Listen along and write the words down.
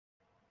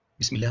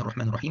Bismillah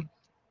ar-Rahman ar-Rahim.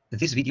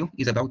 This video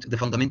is about the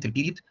fundamental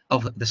period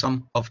of the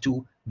sum of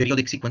two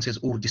periodic sequences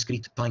or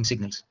discrete time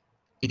signals.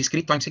 A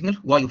discrete time signal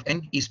y of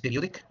n is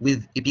periodic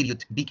with a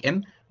period big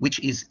M, which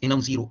is a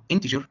non-zero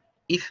integer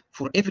if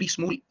for every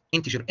small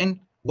integer n,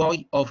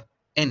 y of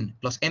n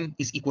plus m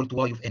is equal to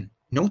y of n.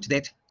 Note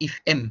that if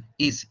m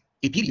is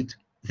a period,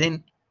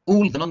 then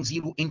all the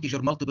non-zero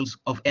integer multiples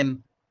of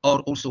m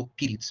are also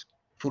periods.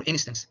 For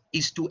instance,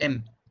 is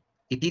 2m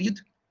a period?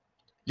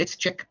 Let's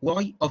check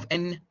y of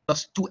n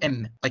plus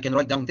 2m. I can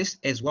write down this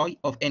as y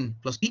of n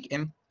plus big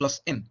M plus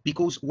m.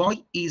 Because y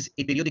is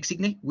a periodic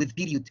signal with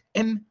period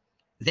m,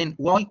 then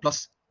y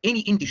plus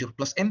any integer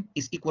plus m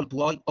is equal to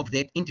y of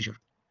that integer.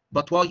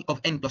 But y of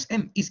n plus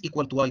m is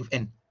equal to y of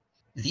n.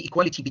 The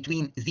equality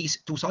between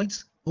these two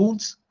sides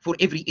holds for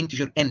every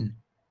integer n.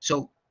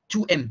 So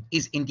 2m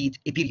is indeed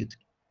a period.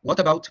 What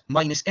about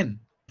minus m?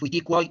 If we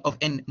take y of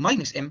n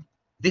minus m,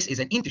 this is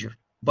an integer.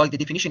 By the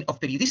definition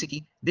of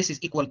periodicity, this is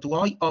equal to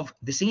y of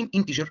the same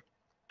integer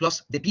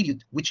plus the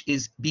period, which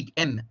is big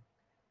M.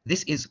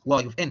 This is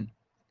y of n.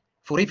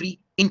 For every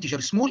integer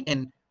small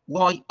n,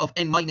 y of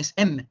n minus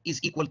m is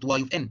equal to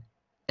y of n.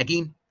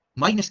 Again,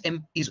 minus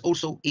m is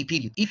also a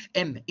period. If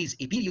m is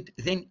a period,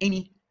 then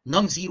any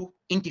non-zero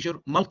integer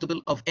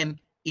multiple of m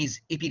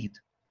is a period.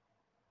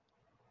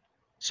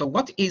 So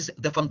what is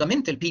the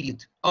fundamental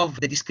period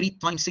of the discrete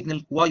time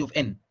signal y of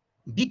n?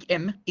 Big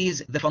M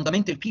is the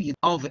fundamental period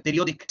of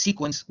periodic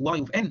sequence y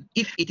of n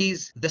if it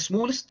is the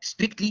smallest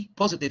strictly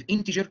positive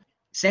integer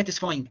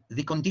satisfying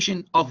the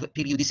condition of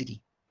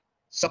periodicity.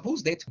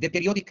 Suppose that the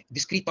periodic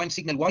discrete time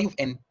signal y of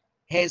n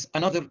has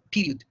another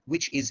period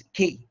which is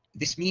k.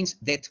 This means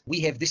that we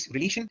have this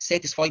relation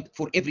satisfied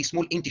for every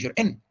small integer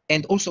n,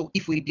 and also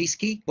if we replace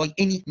k by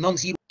any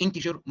non-zero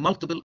integer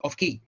multiple of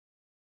k.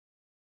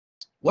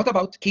 What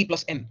about k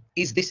plus m?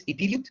 Is this a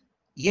period?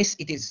 Yes,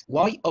 it is.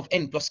 Y of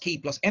n plus k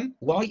plus m,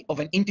 y of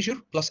an integer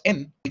plus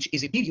m, which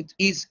is a period,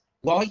 is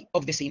y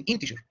of the same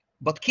integer.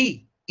 But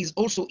k is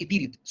also a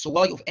period, so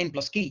y of n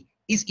plus k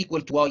is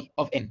equal to y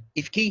of n.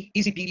 If k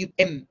is a period,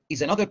 m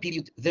is another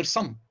period, their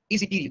sum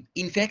is a period.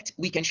 In fact,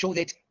 we can show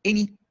that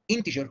any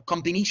integer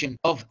combination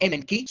of m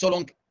and k, so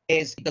long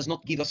as it does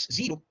not give us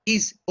 0,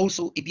 is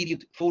also a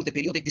period for the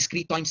periodic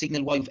discrete time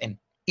signal y of n.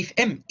 If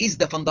m is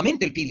the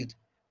fundamental period,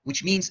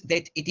 which means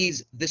that it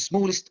is the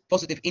smallest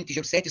positive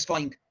integer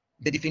satisfying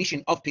the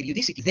definition of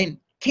periodicity, then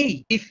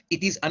k, if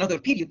it is another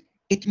period,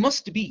 it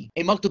must be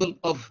a multiple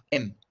of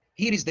m.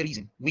 Here is the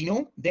reason. We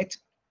know that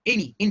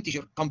any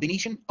integer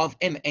combination of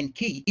m and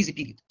k is a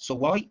period. So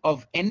y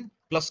of n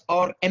plus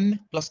rm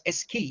plus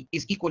sk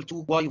is equal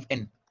to y of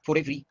n for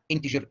every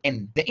integer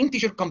n. The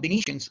integer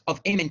combinations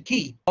of m and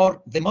k are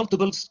the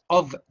multiples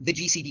of the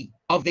GCD,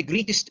 of the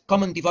greatest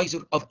common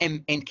divisor of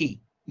m and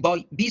k.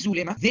 By Bézout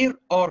lemma, there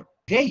are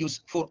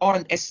values for r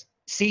and s,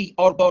 say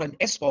r bar and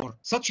s bar,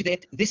 such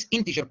that this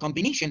integer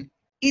combination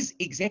is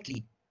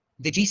exactly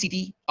the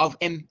GCD of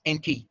m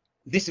and k.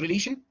 This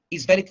relation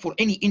is valid for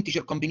any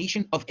integer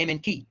combination of m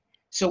and k.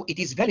 So it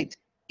is valid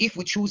if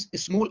we choose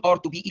small r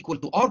to be equal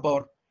to r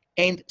bar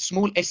and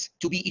small s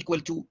to be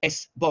equal to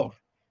s bar.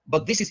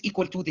 But this is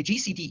equal to the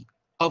GCD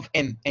of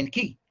m and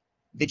k.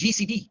 The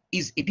GCD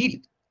is a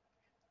period.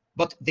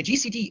 But the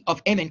GCD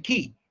of m and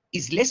k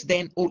is less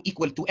than or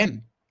equal to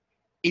m.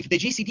 If the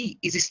GCD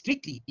is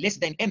strictly less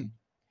than m,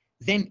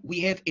 then we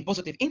have a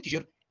positive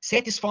integer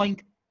satisfying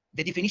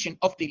the definition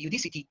of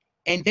periodicity,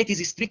 and that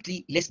is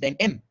strictly less than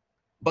m.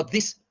 But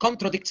this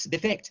contradicts the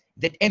fact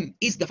that m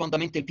is the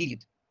fundamental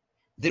period.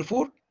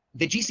 Therefore,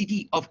 the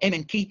GCD of m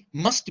and k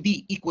must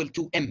be equal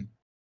to m.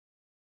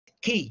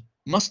 K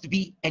must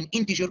be an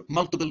integer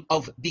multiple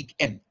of big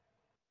M.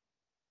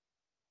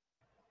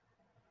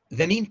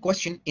 The main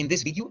question in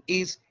this video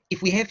is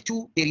if we have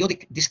two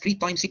periodic discrete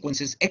time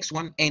sequences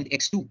x1 and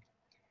x2.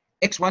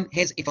 x1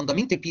 has a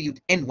fundamental period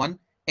n1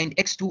 and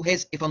x2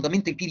 has a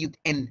fundamental period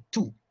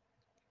n2.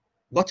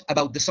 What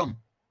about the sum?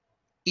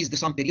 Is the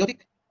sum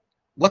periodic?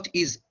 What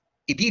is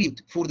a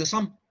period for the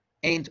sum?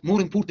 And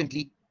more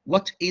importantly,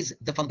 what is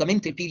the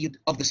fundamental period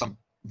of the sum?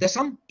 The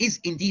sum is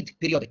indeed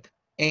periodic,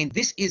 and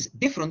this is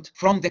different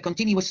from the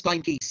continuous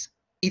time case.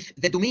 If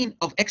the domain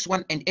of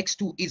x1 and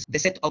x2 is the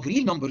set of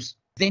real numbers,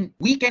 then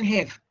we can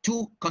have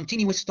two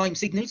continuous time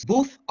signals.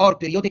 Both are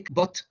periodic,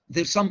 but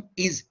their sum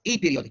is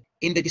aperiodic.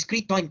 In the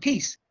discrete time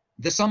case,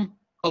 the sum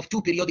of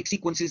two periodic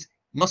sequences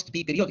must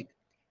be periodic,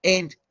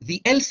 and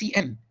the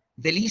LCM,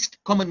 the least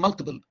common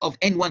multiple of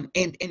n1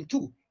 and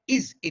n2,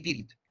 is a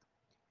period.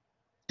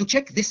 To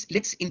check this,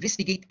 let's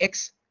investigate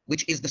x,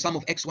 which is the sum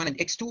of x1 and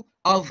x2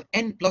 of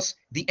n plus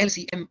the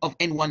LCM of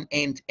n1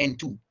 and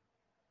n2.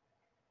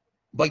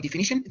 By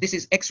definition, this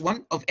is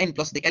x1 of n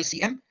plus the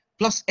LCM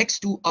plus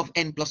x2 of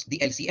n plus the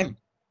LCM.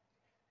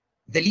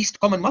 The least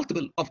common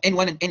multiple of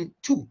n1 and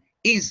n2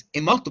 is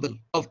a multiple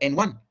of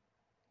n1.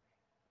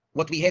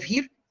 What we have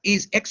here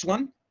is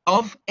x1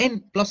 of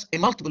n plus a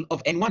multiple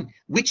of n1,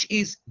 which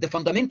is the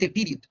fundamental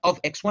period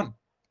of x1.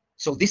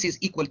 So this is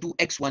equal to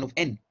x1 of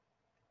n.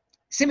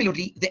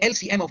 Similarly, the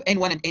LCM of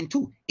n1 and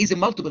n2 is a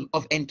multiple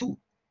of n2.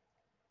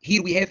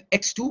 here we have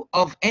x2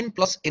 of n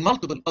plus a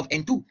multiple of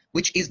n2,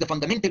 which is the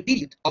fundamental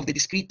period of the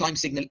discrete time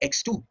signal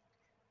x2.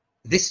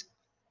 This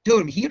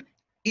term here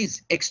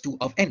is x2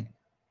 of n,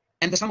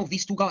 and the sum of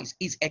these two guys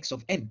is x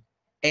of n,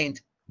 and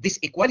this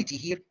equality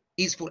here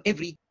is for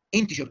every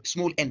integer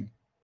small n.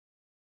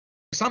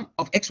 The sum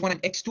of x1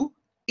 and x2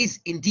 is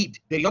indeed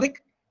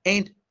periodic,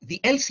 and the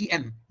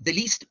LCM, the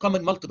least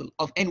common multiple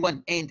of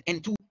n1 and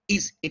n2,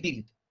 is a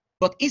period.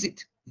 But is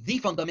it the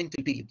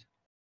fundamental period,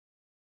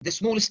 the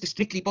smallest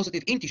strictly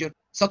positive integer,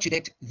 such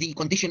that the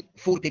condition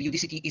for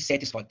periodicity is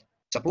satisfied?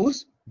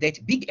 Suppose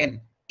that big N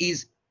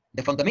is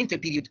the fundamental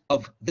period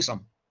of the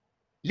sum.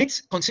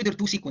 Let's consider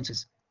two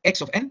sequences,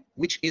 x of n,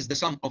 which is the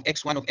sum of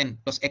x1 of n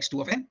plus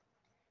x2 of n,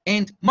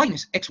 and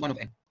minus x1 of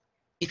n.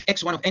 If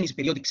x1 of n is a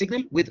periodic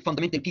signal with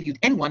fundamental period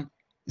n1,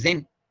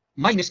 then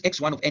minus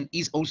x1 of n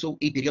is also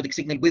a periodic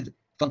signal with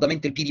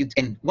fundamental period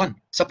n1.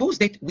 Suppose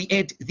that we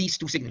add these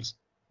two signals.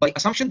 By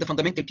assumption, the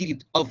fundamental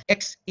period of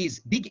x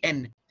is big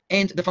N,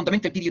 and the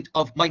fundamental period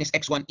of minus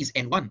x1 is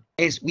n1.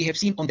 As we have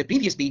seen on the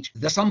previous page,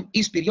 the sum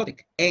is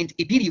periodic, and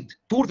a period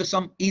for the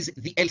sum is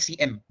the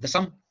LCM. The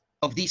sum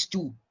of these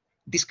two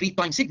discrete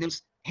time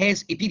signals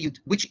has a period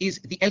which is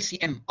the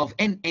LCM of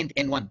n and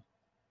n1.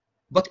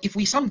 But if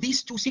we sum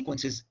these two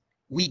sequences,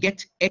 we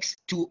get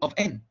x2 of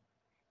n,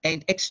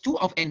 and x2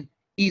 of n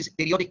is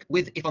periodic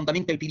with a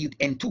fundamental period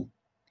n2.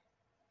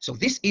 So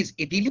this is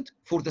a period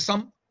for the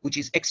sum, which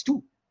is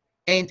x2,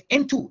 and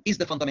n2 is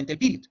the fundamental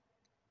period.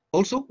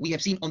 Also, we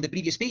have seen on the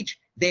previous page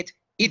that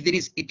if there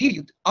is a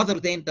period other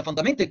than the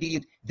fundamental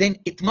period, then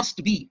it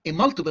must be a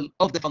multiple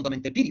of the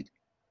fundamental period.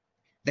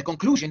 The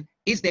conclusion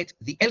is that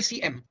the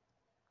LCM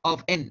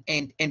of n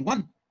and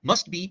n1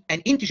 must be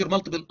an integer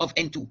multiple of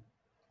n2.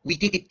 We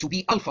take it to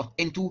be alpha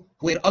n2,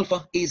 where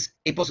alpha is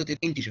a positive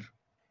integer.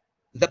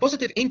 The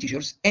positive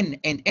integers n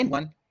and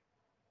n1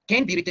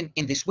 can be written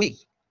in this way.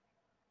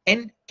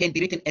 N can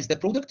be written as the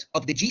product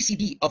of the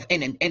GCD of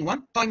n and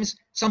n1 times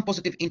some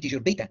positive integer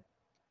beta.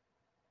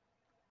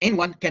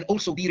 n1 can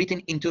also be written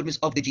in terms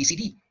of the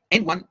GCD.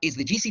 n1 is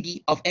the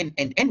GCD of n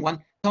and n1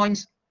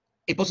 times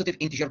a positive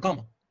integer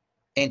gamma.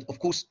 And of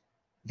course,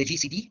 the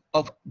GCD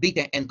of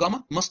beta and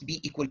gamma must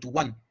be equal to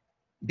 1.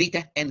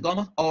 Beta and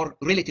gamma are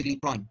relatively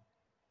prime.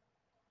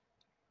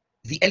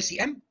 The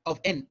LCM of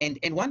n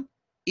and n1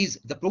 is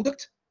the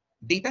product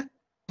beta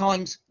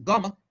times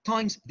gamma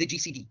times the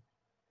GCD.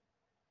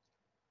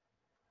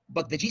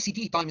 But the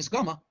GCD times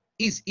gamma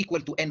is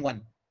equal to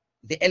n1.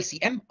 The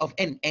LCM of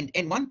n and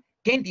n1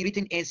 can be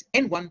written as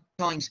n1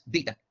 times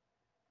beta.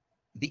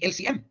 The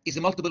LCM is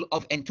a multiple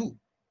of n2.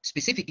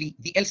 Specifically,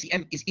 the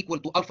LCM is equal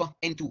to alpha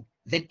n2.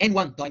 Then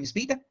n1 times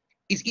beta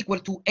is equal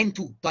to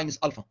n2 times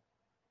alpha.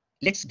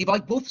 Let's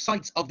divide both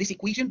sides of this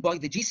equation by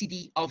the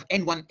GCD of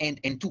n1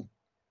 and n2.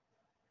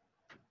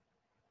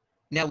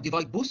 Now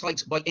divide both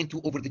sides by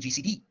n2 over the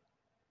GCD.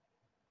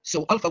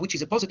 So alpha, which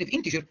is a positive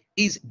integer,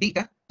 is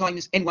beta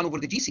times n1 over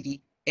the GCD,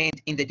 and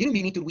in the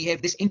denominator we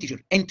have this integer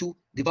n2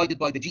 divided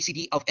by the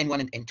GCD of n1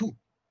 and n2.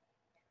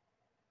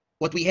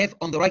 What we have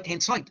on the right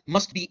hand side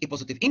must be a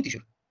positive integer,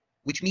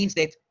 which means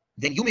that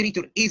the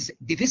numerator is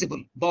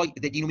divisible by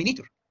the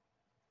denominator.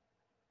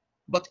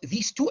 But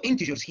these two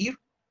integers here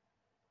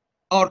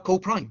are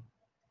co-prime.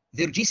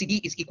 Their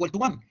GCD is equal to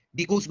 1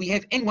 because we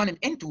have n1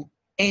 and n2,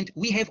 and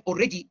we have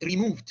already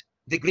removed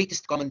the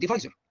greatest common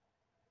divisor.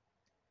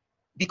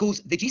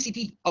 Because the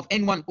GCD of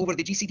n1 over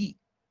the GCD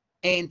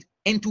and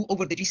n2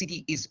 over the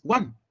GCD is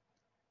 1,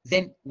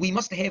 then we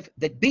must have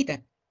that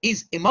beta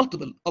is a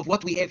multiple of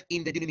what we have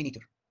in the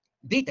denominator.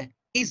 Beta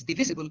is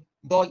divisible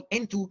by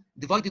n2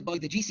 divided by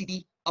the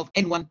GCD of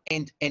n1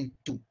 and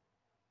n2.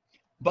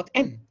 But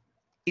n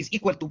is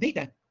equal to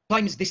beta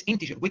times this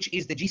integer, which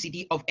is the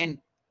GCD of n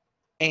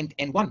and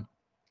n1.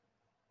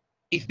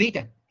 If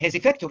beta has a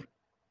factor,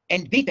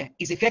 and beta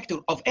is a factor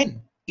of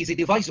n, is a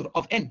divisor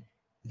of n,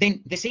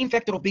 then the same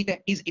factor of beta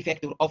is a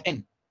factor of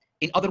n.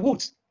 In other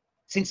words,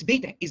 since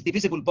beta is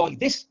divisible by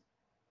this,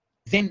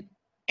 then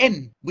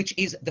n, which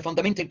is the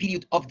fundamental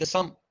period of the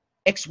sum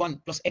x1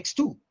 plus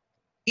x2,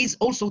 is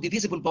also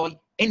divisible by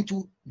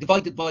n2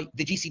 divided by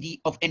the GCD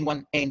of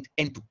n1 and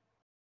n2.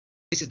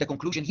 This is the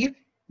conclusion here,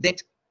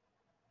 that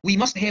we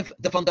must have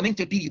the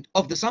fundamental period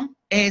of the sum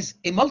as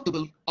a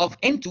multiple of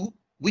n2,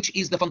 which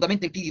is the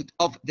fundamental period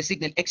of the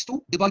signal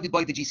x2 divided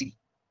by the GCD.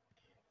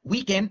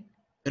 We can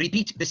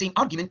repeat the same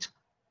argument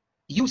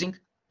using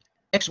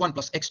x1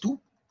 plus x2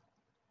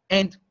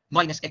 and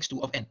minus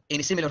x2 of n. In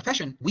a similar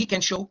fashion, we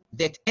can show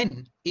that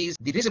n is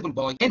divisible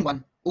by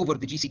n1 over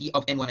the GCD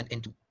of n1 and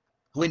n2.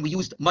 When we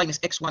used minus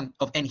x1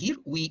 of n here,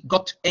 we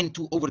got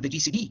n2 over the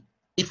GCD.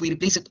 If we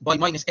replace it by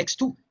minus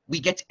x2,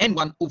 we get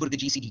n1 over the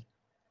GCD.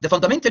 The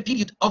fundamental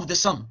period of the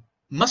sum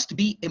must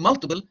be a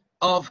multiple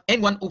of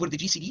n1 over the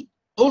GCD.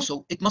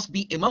 Also, it must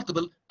be a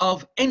multiple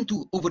of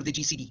n2 over the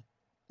GCD.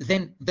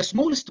 Then the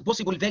smallest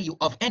possible value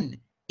of n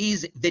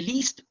is the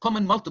least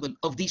common multiple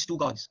of these two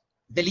guys.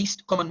 The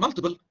least common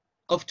multiple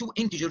of two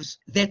integers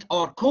that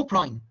are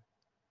co-prime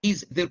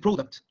is their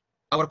product.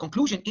 Our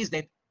conclusion is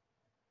that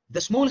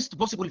the smallest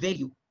possible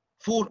value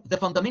for the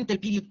fundamental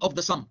period of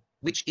the sum,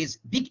 which is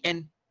big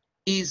N,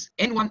 is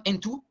n1,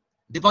 n2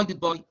 divided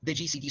by the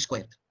GCD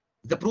squared.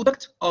 The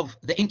product of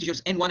the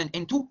integers n1 and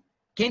n2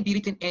 can be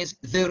written as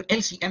their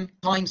LCM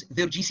times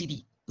their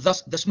GCD.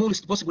 Thus, the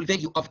smallest possible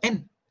value of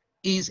n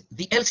is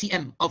the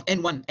LCM of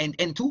n1 and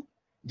n2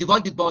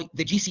 divided by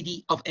the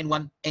GCD of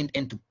n1 and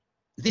n2.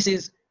 This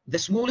is the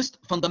smallest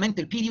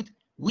fundamental period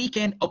we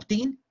can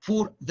obtain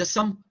for the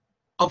sum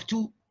of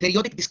two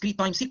periodic discrete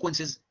time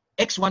sequences,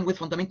 x1 with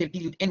fundamental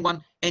period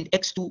n1 and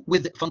x2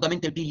 with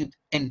fundamental period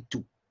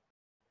n2.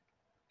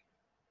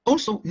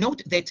 Also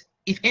note that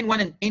if n1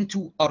 and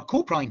n2 are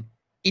coprime,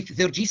 if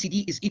their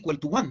GCD is equal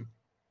to 1,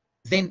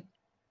 then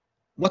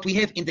what we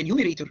have in the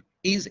numerator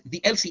is the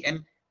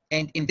LCM,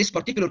 and in this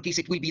particular case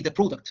it will be the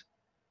product.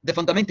 The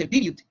fundamental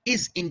period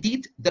is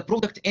indeed the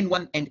product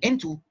n1 and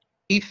n2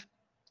 if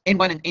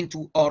n1 and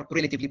n2 are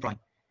relatively prime.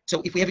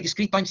 So if we have a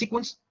discrete time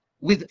sequence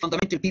with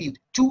fundamental period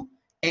 2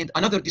 and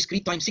another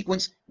discrete time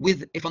sequence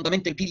with a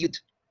fundamental period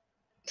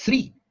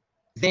 3,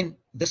 then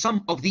the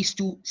sum of these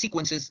two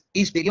sequences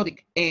is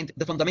periodic and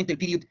the fundamental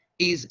period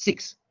is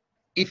 6.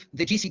 If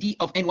the GCD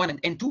of n1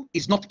 and n2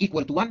 is not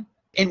equal to 1,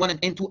 n1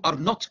 and n2 are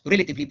not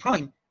relatively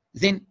prime,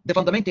 then the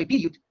fundamental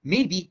period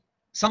may be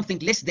something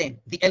less than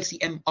the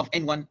LCM of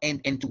n1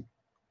 and n2.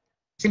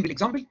 Simple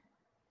example,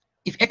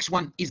 if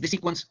x1 is the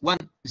sequence 1,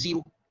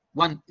 0,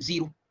 1,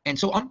 0, and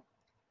so on,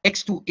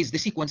 x2 is the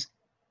sequence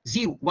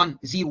 0, 1,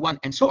 0, 1,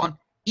 and so on,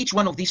 each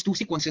one of these two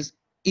sequences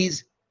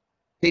is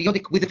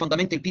periodic with the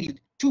fundamental period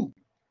 2,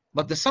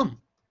 but the sum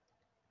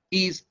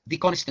is the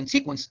constant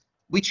sequence,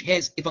 which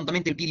has a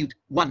fundamental period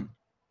 1.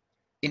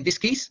 In this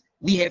case,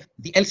 we have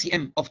the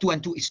LCM of 2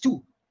 and 2 is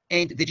 2,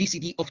 and the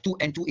GCD of 2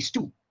 and 2 is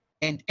 2,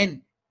 and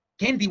n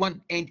can be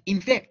 1, and in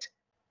fact,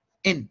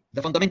 n,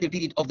 the fundamental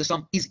period of the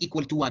sum, is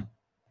equal to 1.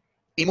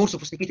 A more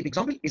sophisticated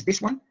example is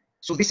this one.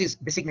 So this is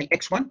the signal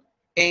x1,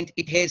 and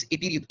it has a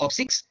period of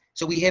 6.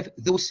 So we have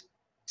those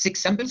 6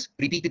 samples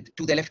repeated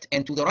to the left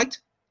and to the right.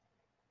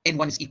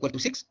 n1 is equal to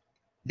 6.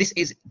 This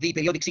is the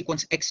periodic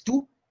sequence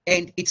x2,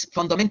 and its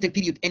fundamental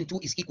period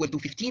n2 is equal to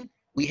 15.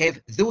 We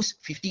have those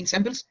 15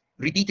 samples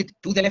repeated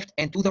to the left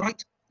and to the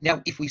right.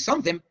 Now, if we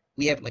sum them,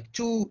 we have like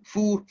 2,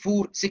 4,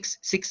 4, 6,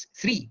 6,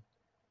 3,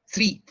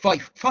 3,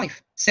 5,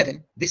 5,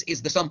 7. This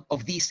is the sum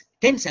of these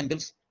 10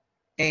 samples,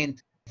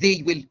 and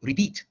they will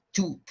repeat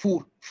 2,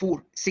 4,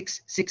 4,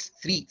 6, 6,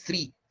 3,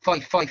 3,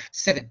 5, 5,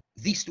 7.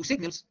 These two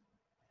signals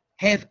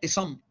have a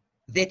sum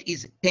that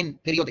is 10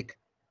 periodic,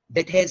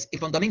 that has a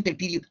fundamental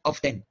period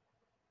of 10.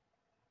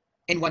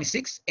 n1 is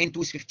 6,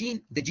 n2 is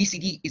 15, the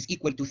GCD is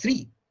equal to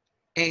 3,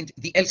 and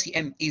the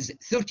LCM is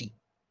 30.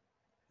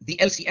 The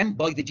LCM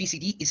by the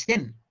GCD is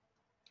 10.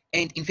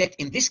 And in fact,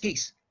 in this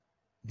case,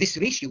 this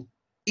ratio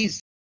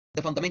is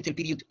the fundamental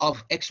period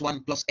of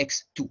x1 plus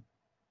x2.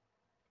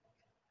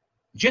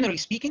 Generally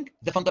speaking,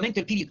 the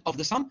fundamental period of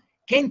the sum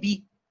can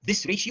be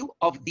this ratio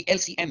of the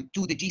LCM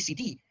to the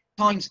GCD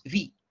times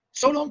V,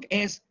 so long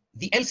as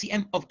the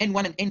LCM of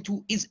n1 and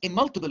n2 is a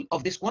multiple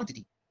of this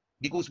quantity,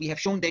 because we have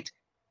shown that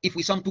if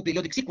we sum two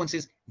periodic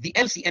sequences, the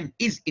LCM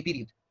is a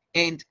period,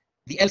 and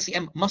the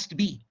LCM must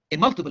be a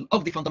multiple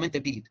of the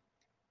fundamental period.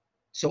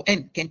 So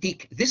n can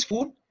take this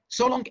form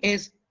so long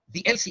as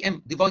the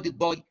LCM divided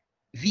by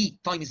V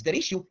times the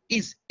ratio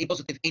is a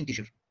positive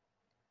integer.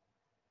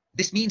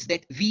 This means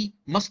that V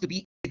must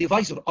be a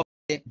divisor of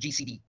the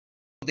GCD.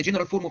 The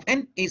general form of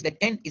n is that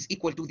n is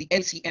equal to the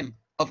LCM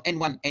of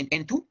n1 and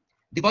n2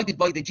 divided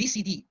by the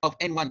GCD of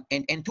n1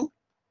 and n2,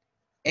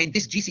 and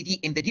this GCD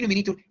in the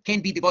denominator can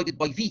be divided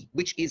by V,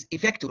 which is a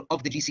factor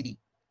of the GCD.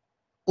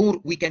 Or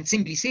we can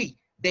simply say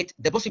that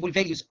the possible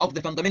values of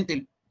the fundamental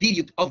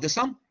period of the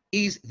sum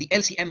is the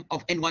LCM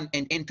of n1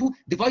 and n2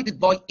 divided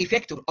by a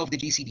factor of the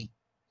GCD.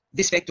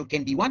 This factor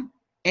can be 1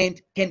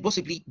 and can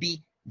possibly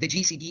be the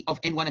GCD of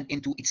n1 and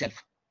n2 itself.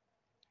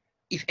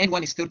 If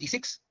n1 is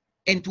 36,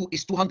 n2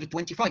 is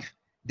 225,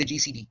 the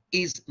GCD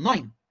is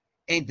 9,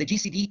 and the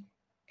GCD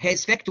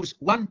has factors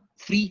 1,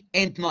 3,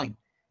 and 9.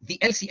 The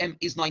LCM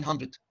is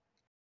 900.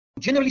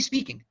 Generally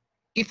speaking,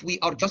 if we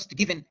are just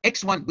given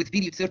x1 with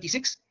period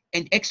 36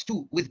 and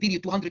x2 with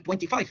period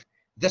 225,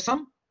 the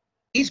sum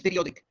is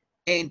periodic,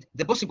 and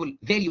the possible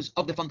values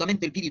of the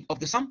fundamental period of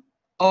the sum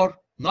are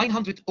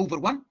 900 over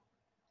 1,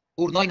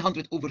 or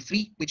 900 over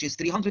 3, which is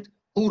 300,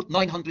 or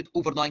 900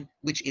 over 9,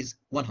 which is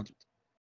 100.